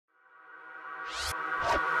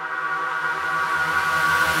Hello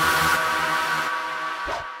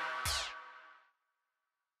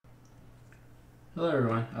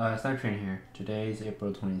everyone, Sniper Trainer here. Today is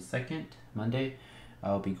April 22nd, Monday.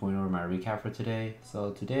 I'll be going over my recap for today. So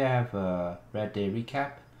today I have a red day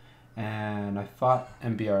recap, and I fought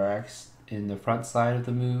MBRX in the front side of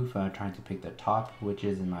the move, trying to pick the top, which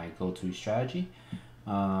is my go-to strategy.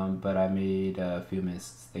 But I made a few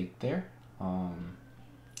mistakes there. So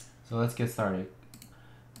let's get started.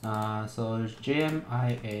 So there's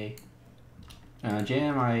JMIA.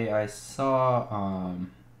 I saw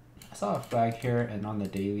a flag here, and on the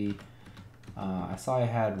daily, I saw I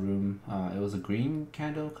had room. It was a green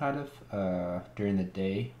candle kind of during the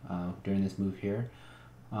day, during this move here.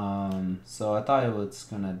 So I thought it was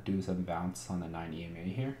gonna do some bounce on the 9 EMA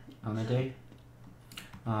here on the day.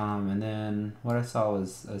 And then what I saw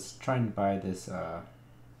was I was trying to buy this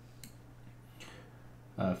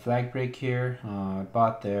flag break here. I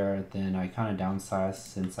bought there, then I kind of downsized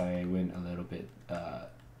since I went a little bit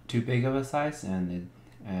too big of a size, and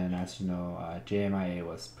as you know, JMIA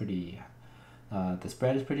was pretty, the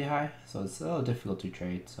spread is pretty high, so it's a little difficult to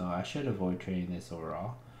trade, so I should avoid trading this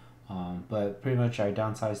overall. But pretty much I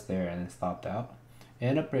downsized there and then stopped out. I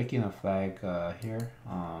ended up breaking a flag here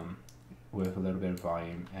with a little bit of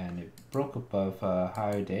volume, and it broke above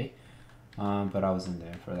higher day, but I wasn't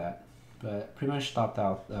there for that. But pretty much stopped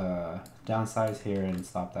out, downsized here and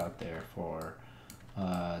stopped out there for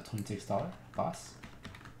 $26 loss.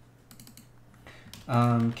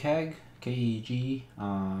 KEG, KEG,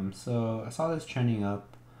 so I saw this trending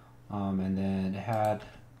up, and then it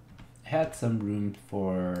had some room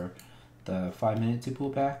for the 5 minute to pull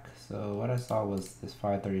back. So what I saw was this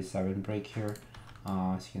 537 break here.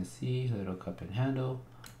 As you can see, little cup and handle.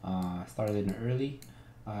 I started in early.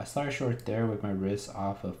 I started short there with my risk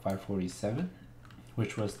off of 547,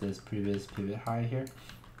 which was this previous pivot high here.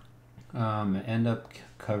 I ended up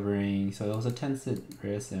covering, so it was a 10-cent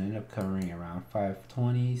risk, and ended up covering around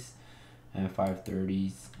 520s and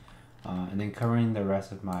 530s, and then covering the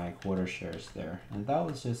rest of my quarter shares there, and that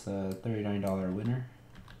was just a $39 winner.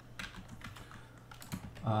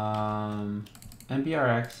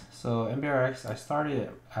 MBRX, so MBRX, I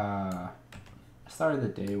started the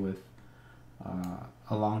day with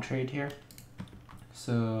a long trade here.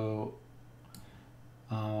 So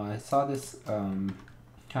I saw this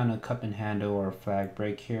kind of cup and handle or flag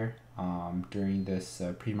break here during this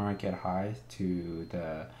pre-market high to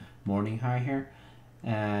the morning high here,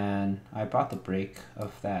 and I bought the break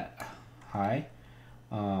of that high,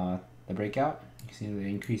 the breakout. You can see the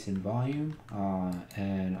increase in volume,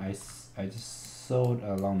 and I just sold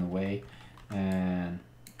along the way and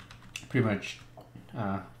pretty much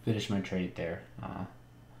finished my trade there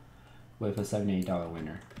with a $78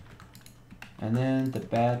 winner. And then the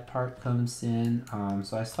bad part comes in.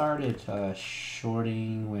 So I started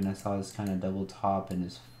shorting when I saw this kind of double top and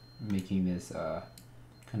is making this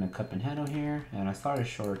kind of cup and handle here, and I started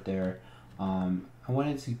short there. I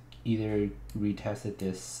wanted to either retest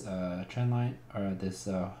this trend line or this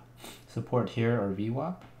support here or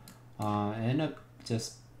VWAP. I ended up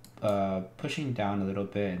just pushing down a little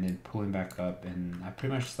bit and then pulling back up, and I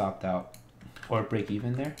pretty much stopped out or break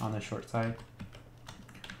even there on the short side.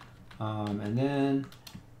 And then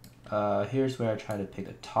here's where I try to pick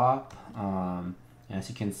a top. As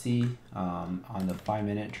you can see on the 5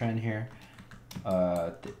 minute trend here,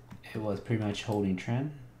 it was pretty much holding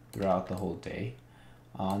trend throughout the whole day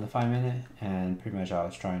on the 5 minute, and pretty much I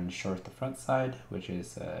was trying to short the front side, which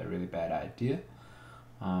is a really bad idea.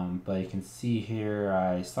 But you can see here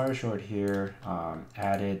I started short here,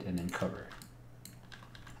 added, and then cover.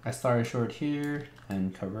 I started short here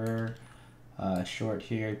and cover, short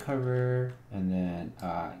here, cover, and then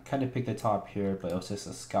kind of picked the top here, but it was just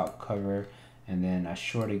a scalp cover, and then I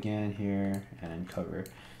short again here and cover.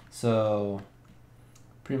 So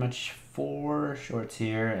pretty much 4 shorts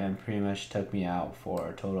here, and pretty much took me out for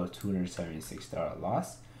a total of $276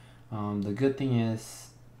 loss. The good thing is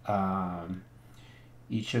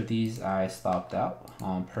each of these I stopped out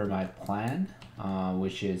per my plan,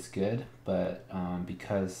 which is good, but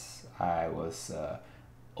because I was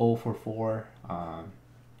 0 for 4,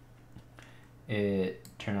 it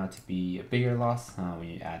turned out to be a bigger loss when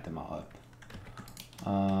you add them all up.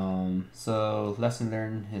 So lesson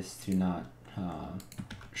learned is to not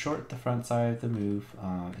short the front side of the move,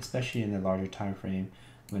 especially in the larger time frame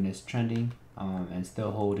when it's trending and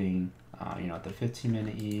still holding the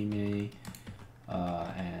 15-minute EMA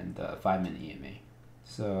and the 5-minute EMA.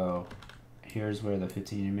 So here's where the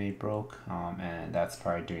 15 EMA broke, and that's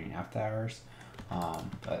probably during after hours.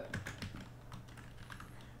 But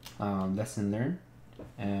lesson learned,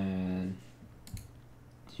 and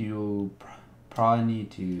you probably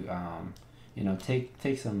need to you know,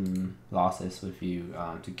 take some losses with you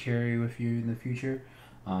to carry with you in the future,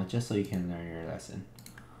 just so you can learn your lesson.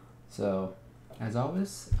 So as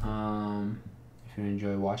always, if you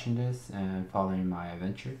enjoy watching this and following my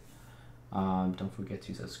adventure, don't forget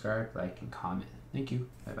to subscribe, like, and comment. Thank you.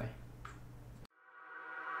 Bye bye.